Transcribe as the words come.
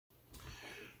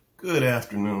Good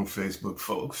afternoon, Facebook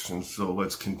folks. And so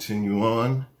let's continue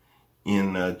on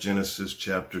in Genesis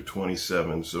chapter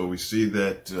 27. So we see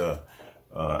that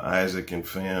Isaac and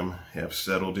fam have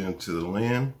settled into the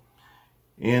land,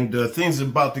 and things are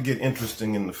about to get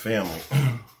interesting in the family.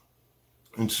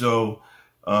 And so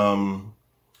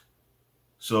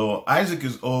Isaac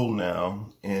is old now,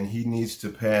 and he needs to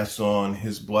pass on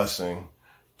his blessing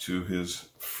to his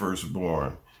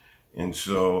firstborn. And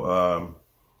so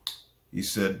he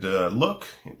said, look,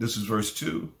 this is verse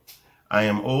 2. I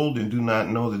am old and do not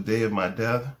know the day of my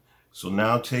death. So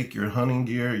now take your hunting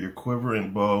gear, your quiver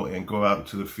and bow, and go out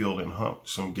into the field and hunt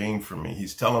some game for me.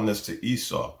 He's telling this to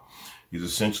Esau. He's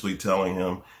essentially telling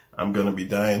him, I'm going to be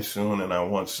dying soon, and I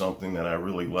want something that I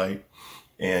really like.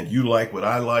 And you like what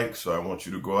I like, so I want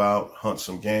you to go out, hunt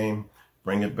some game,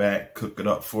 bring it back, cook it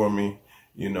up for me,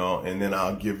 and then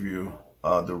I'll give you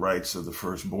the rights of the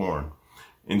firstborn.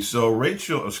 And so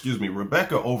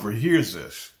Rebecca overhears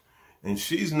this, and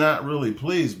she's not really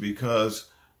pleased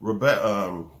because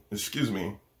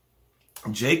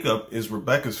Jacob is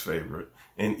Rebecca's favorite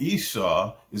and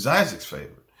Esau is Isaac's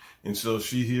favorite. And so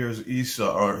she hears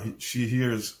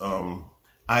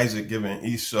Isaac giving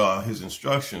Esau his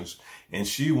instructions, and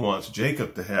she wants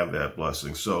Jacob to have that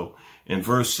blessing. So in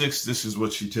verse 6, this is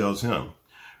what she tells him.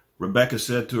 Rebecca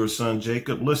said to her son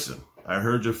Jacob, listen, I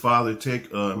heard your father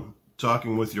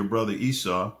talking with your brother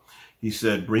Esau. He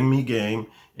said, bring me game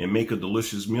and make a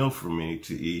delicious meal for me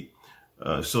to eat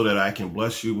so that I can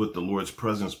bless you with the Lord's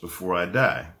presence before I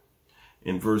die.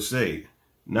 In verse 8,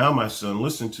 now my son,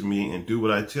 listen to me and do what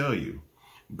I tell you.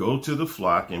 Go to the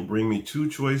flock and bring me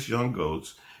 2 choice young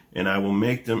goats, and I will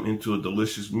make them into a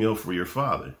delicious meal for your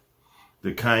father,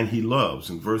 the kind he loves.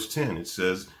 In verse 10, it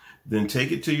says, then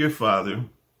take it to your father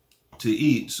to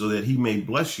eat so that he may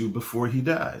bless you before he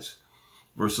dies.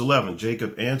 Verse 11,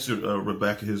 Jacob answered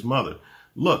Rebekah, his mother,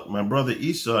 look, my brother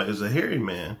Esau is a hairy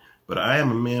man, but I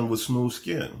am a man with smooth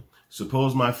skin.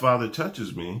 Suppose my father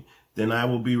touches me, then I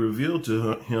will be revealed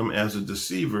to him as a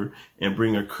deceiver and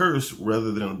bring a curse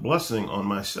rather than a blessing on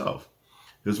myself.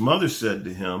 His mother said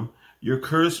to him, your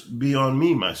curse be on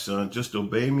me, my son. Just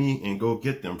obey me and go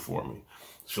get them for me.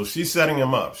 So she's setting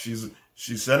him up. She's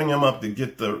setting him up to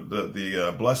get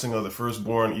the blessing of the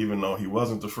firstborn, even though he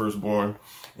wasn't the firstborn.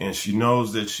 And she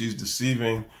knows that she's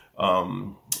deceiving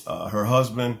her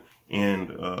husband,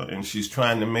 and she's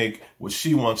trying to make what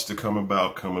she wants to come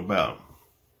about.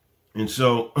 And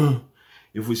so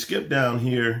if we skip down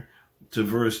here to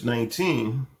verse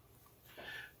 19,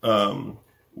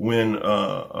 when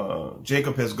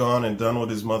Jacob has gone and done what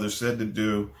his mother said to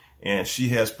do, and she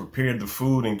has prepared the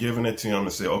food and given it to him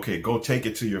and said, okay, go take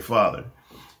it to your father.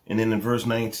 And then in verse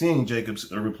 19, Jacob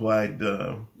replied,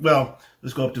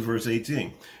 let's go up to verse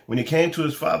 18. When he came to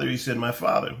his father, he said, my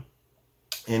father.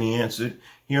 And he answered,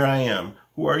 here I am.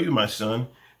 Who are you, my son?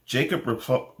 Jacob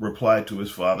replied to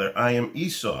his father, I am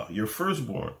Esau, your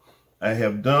firstborn. I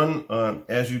have done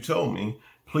as you told me.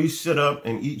 Please sit up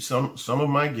and eat some of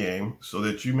my game so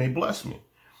that you may bless me.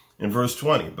 In verse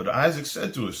 20, but Isaac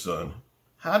said to his son,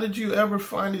 how did you ever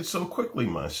find it so quickly,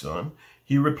 my son?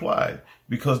 He replied,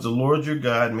 because the Lord your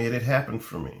God made it happen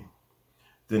for me.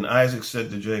 Then Isaac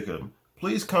said to Jacob,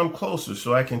 please come closer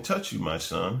so I can touch you, my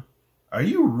son. Are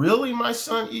you really my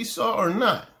son Esau or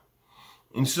not?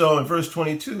 And so in verse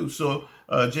 22,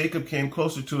 Jacob came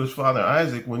closer to his father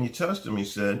Isaac. When he touched him, he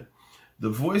said, the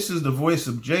voice is the voice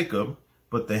of Jacob,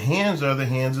 but the hands are the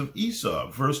hands of Esau.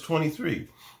 Verse 23,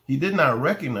 he did not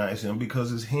recognize him because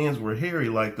his hands were hairy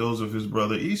like those of his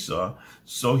brother Esau,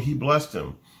 so he blessed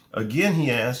him. Again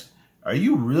he asked, are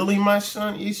you really my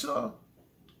son Esau?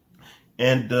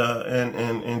 And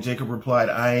Jacob replied,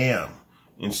 I am.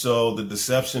 And so the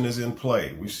deception is in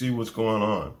play. We see what's going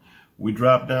on. We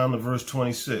drop down to verse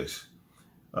 26.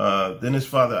 Then his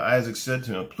father Isaac said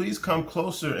to him, please come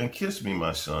closer and kiss me,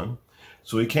 my son.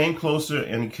 So he came closer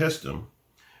and he kissed him.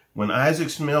 When Isaac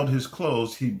smelled his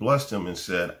clothes, he blessed him and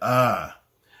said, the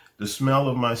smell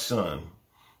of my son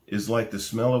is like the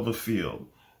smell of a field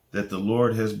that the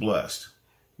Lord has blessed.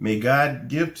 May God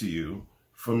give to you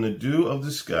from the dew of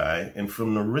the sky and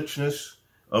from the richness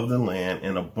of the land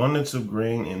an abundance of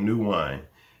grain and new wine.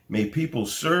 May people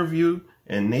serve you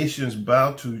and nations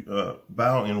bow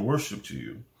and worship to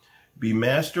you. Be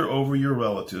master over your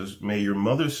relatives. May your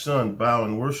mother's son bow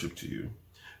and worship to you.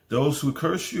 Those who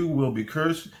curse you will be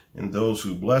cursed, and those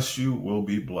who bless you will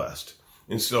be blessed.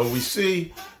 And so we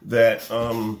see that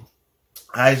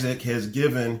Isaac has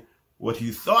given what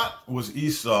he thought was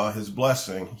Esau his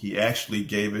blessing. He actually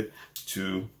gave it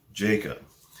to Jacob.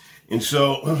 And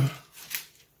so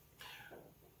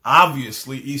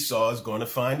obviously Esau is going to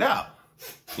find out.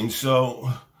 And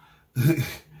so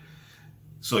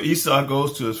So Esau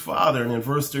goes to his father, and in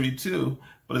verse 32,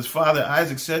 but his father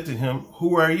Isaac said to him,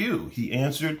 "Who are you?" He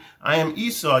answered, "I am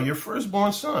Esau, your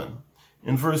firstborn son."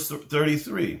 In verse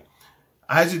 33,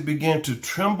 Isaac began to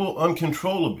tremble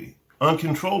uncontrollably.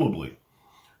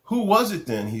 "Who was it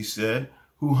then," he said,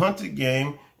 "who hunted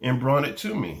game and brought it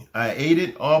to me? I ate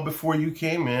it all before you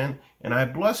came in, and I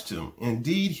blessed him.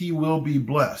 Indeed, he will be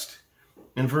blessed."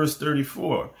 In verse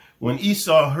 34, when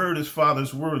Esau heard his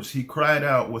father's words, he cried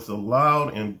out with a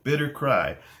loud and bitter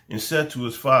cry and said to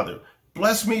his father,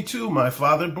 "Bless me too, my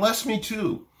father, bless me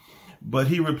too." But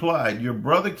he replied, "Your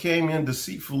brother came in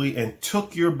deceitfully and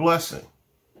took your blessing."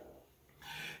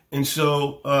 And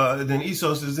so then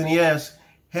Esau says, then he asks,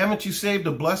 "Haven't you saved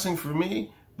a blessing for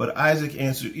me?" But Isaac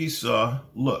answered Esau,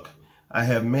 "Look, I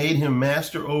have made him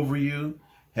master over you,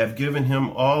 have given him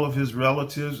all of his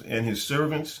relatives and his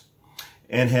servants,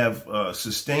 and have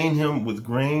sustained him with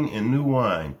grain and new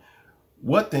wine.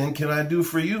 What then can I do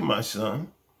for you, my son?"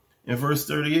 In verse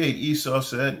 38, Esau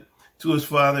said to his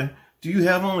father, "Do you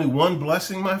have only one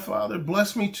blessing, my father?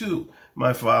 Bless me too,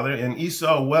 my father." And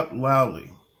Esau wept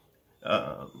loudly.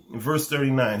 In verse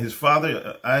 39, his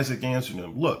father Isaac answered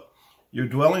him, "Look, your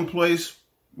dwelling place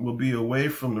will be away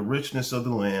from the richness of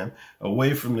the land,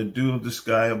 away from the dew of the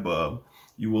sky above.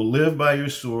 You will live by your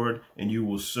sword, and you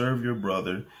will serve your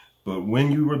brother. But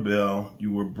when you rebel,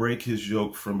 you will break his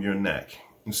yoke from your neck."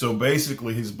 And so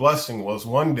basically his blessing was,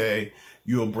 one day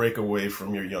you'll break away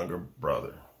from your younger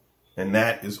brother. And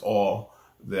that is all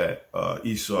that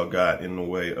Esau got in the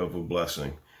way of a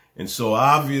blessing. And so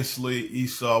obviously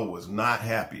Esau was not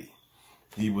happy.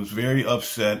 He was very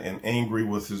upset and angry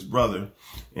with his brother.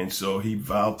 And so he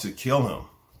vowed to kill him.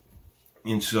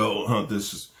 And so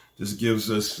this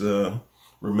gives us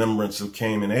remembrance of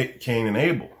Cain and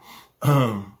Abel.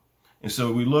 And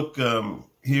so we look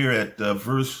here at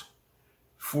verse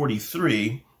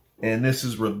 43, and this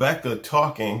is Rebekah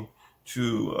talking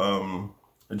to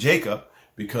Jacob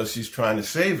because she's trying to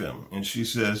save him. And she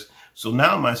says, "So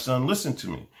now, my son, listen to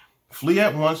me. Flee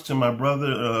at once to my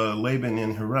brother Laban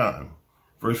in Haran."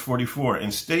 Verse 44,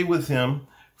 "And stay with him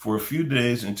for a few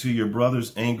days until your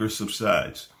brother's anger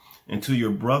subsides, until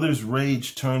your brother's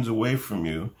rage turns away from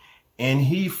you, and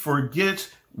he forgets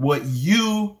what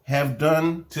you have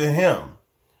done to him."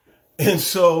 And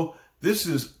so this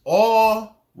is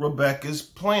all Rebekah's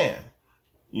plan.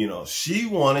 You know, she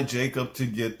wanted Jacob to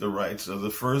get the rights of the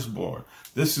firstborn.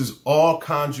 This is all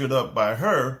conjured up by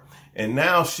her. And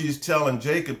now she's telling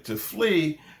Jacob to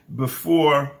flee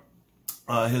before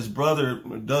his brother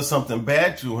does something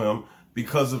bad to him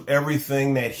because of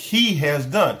everything that he has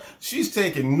done. She's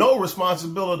taking no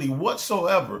responsibility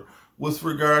whatsoever with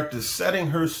regard to setting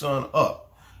her son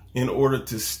up in order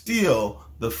to steal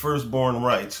the firstborn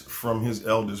rights from his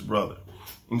eldest brother.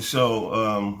 And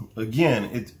so, again,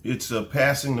 it's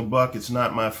passing the buck. It's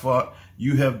not my fault.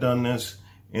 You have done this,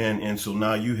 and so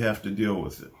now you have to deal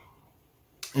with it.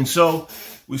 And so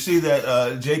we see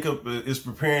that Jacob is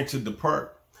preparing to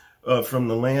depart from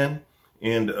the land,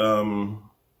 and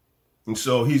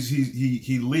so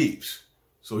he leaves.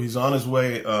 So he's on his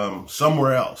way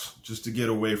somewhere else just to get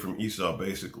away from Esau,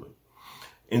 basically.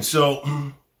 And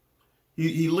so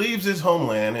he leaves his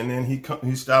homeland, and then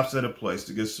he stops at a place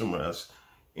to get some rest.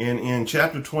 And in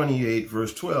chapter 28,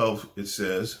 verse 12, it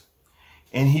says,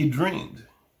 "And he dreamed.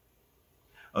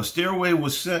 A stairway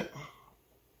was set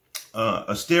on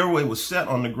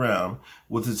the ground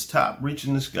with its top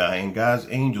reaching the sky, and God's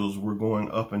angels were going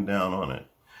up and down on it.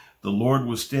 The Lord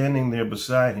was standing there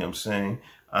beside him, saying,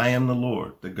 'I am the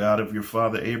Lord, the God of your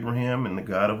father Abraham and the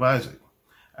God of Isaac.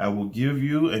 I will give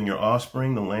you and your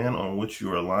offspring the land on which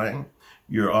you are lying.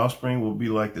 Your offspring will be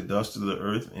like the dust of the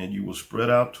earth, and you will spread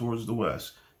out towards the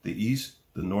west, the east,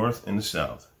 the north, and the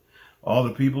south. All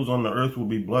the peoples on the earth will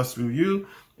be blessed through you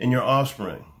and your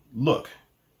offspring. Look,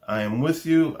 I am with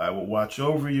you. I will watch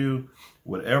over you.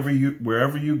 Wherever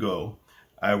you go,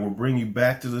 I will bring you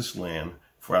back to this land,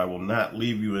 for I will not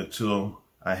leave you until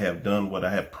I have done what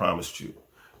I have promised you.'"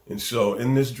 And so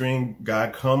in this dream,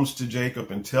 God comes to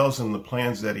Jacob and tells him the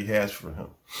plans that he has for him,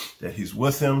 that he's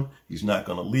with him. He's not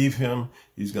going to leave him.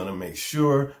 He's going to make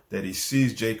sure that he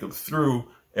sees Jacob through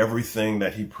everything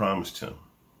that he promised him.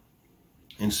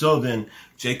 And so then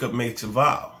Jacob makes a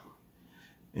vow.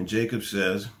 And Jacob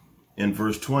says in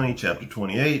verse 20, chapter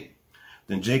 28,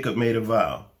 "Then Jacob made a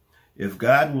vow. If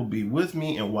God will be with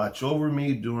me and watch over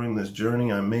me during this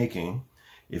journey I'm making,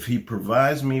 if he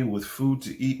provides me with food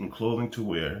to eat and clothing to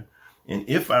wear, and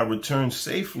if I return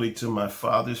safely to my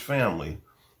father's family,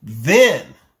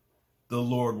 then the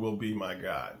Lord will be my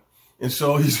God." And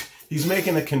so he's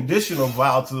making a conditional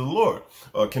vow to the Lord,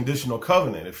 or a conditional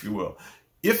covenant, if you will.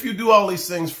 If you do all these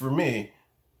things for me,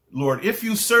 Lord, if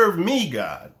you serve me,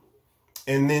 God,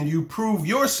 and then you prove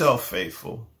yourself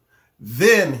faithful,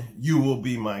 then you will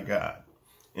be my God.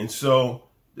 And so,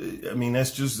 I mean,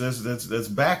 that's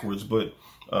backwards, but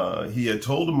he had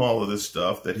told him all of this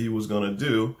stuff that he was going to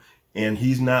do, and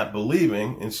he's not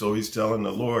believing. And so he's telling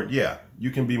the Lord, yeah, you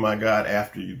can be my God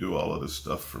after you do all of this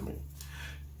stuff for me.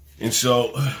 And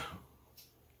so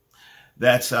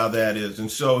that's how that is.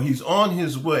 And so he's on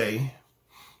his way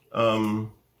to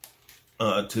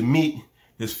meet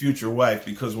his future wife,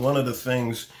 because one of the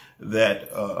things that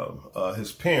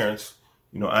his parents,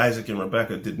 Isaac and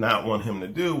Rebekah, did not want him to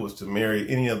do was to marry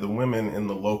any of the women in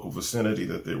the local vicinity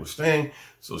that they were staying.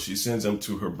 So she sends him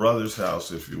to her brother's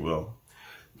house, if you will.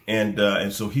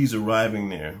 And so he's arriving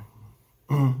there,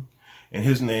 and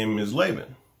his name is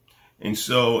Laban. And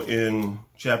so in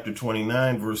chapter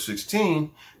 29, verse 16,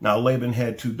 now Laban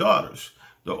had 2 daughters.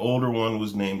 The older one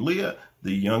was named Leah.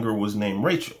 The younger was named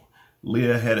Rachel.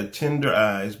 Leah had tender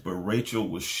eyes, but Rachel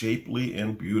was shapely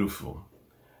and beautiful.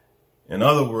 In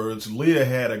other words, Leah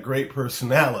had a great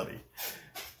personality,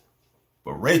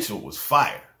 but Rachel was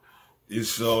fire. And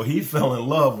so he fell in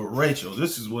love with Rachel.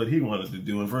 This is what he wanted to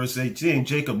do. In verse 18,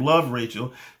 Jacob loved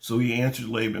Rachel, so he answered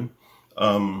Laban,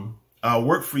 I'll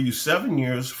work for you 7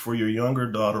 years for your younger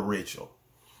daughter, Rachel.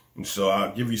 And so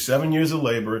I'll give you 7 years of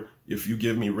labor if you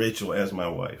give me Rachel as my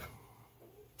wife.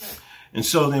 And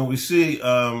so then we see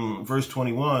verse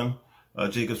 21,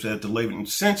 Jacob said to Laban,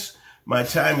 since my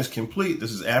time is complete,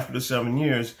 this is after the 7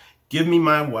 years, give me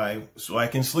my wife so I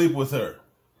can sleep with her.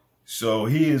 So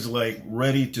he is like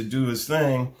ready to do his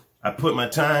thing. I put my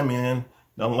time in.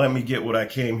 Now let me get what I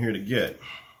came here to get.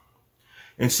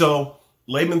 And so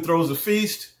Laban throws a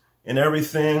feast and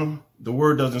everything. The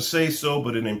word doesn't say so,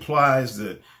 but it implies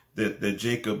that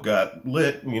Jacob got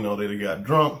lit, that he got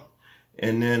drunk.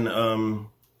 And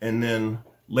then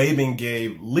Laban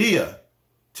gave Leah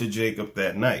to Jacob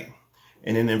that night.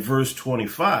 And then in verse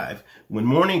 25, when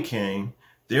morning came,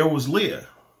 there was Leah.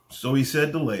 So he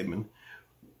said to Laban,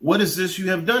 what is this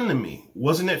you have done to me?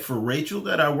 Wasn't it for Rachel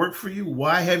that I worked for you?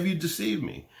 Why have you deceived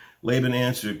me? Laban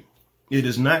answered, it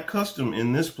is not custom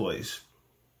in this place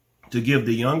to give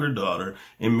the younger daughter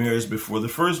in marriage before the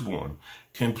firstborn.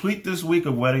 Complete this week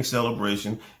of wedding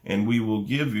celebration, and we will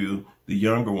give you the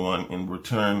younger one in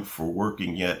return for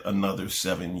working yet another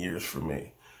 7 years for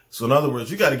me. So in other words,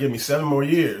 you got to give me 7 more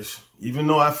years. Even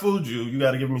though I fooled you, you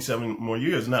got to give me 7 more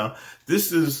years. Now,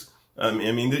 this is,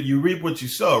 you reap what you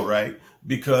sow, right?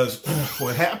 Because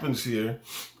what happens here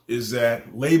is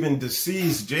that Laban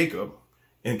deceives Jacob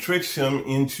and tricks him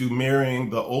into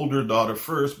marrying the older daughter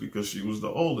first because she was the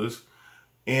oldest.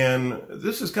 And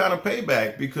this is kind of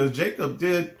payback because Jacob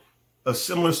did a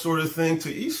similar sort of thing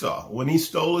to Esau when he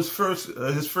stole his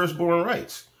firstborn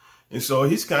rights. And so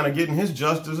he's kind of getting his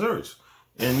just desserts.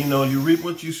 And, you reap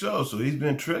what you sow. So he's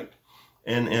been tricked,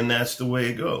 and that's the way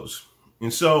it goes.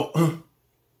 And so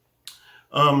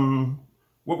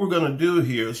what we're going to do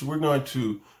here is we're going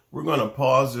to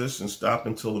pause this and stop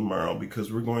until tomorrow,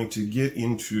 because we're going to get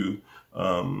into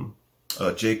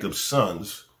Jacob's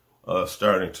sons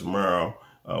starting tomorrow,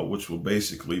 which will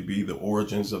basically be the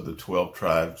origins of the 12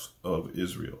 tribes of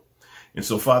Israel. And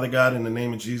so, Father God, in the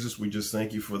name of Jesus, we just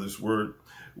thank you for this word.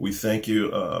 We thank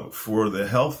you for the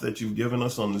health that you've given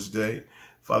us on this day.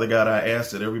 Father God, I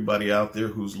ask that everybody out there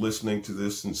who's listening to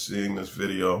this and seeing this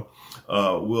video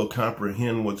will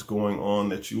comprehend what's going on,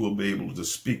 that you will be able to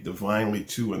speak divinely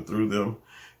to and through them.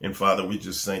 And Father, we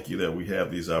just thank you that we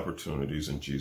have these opportunities in Jesus'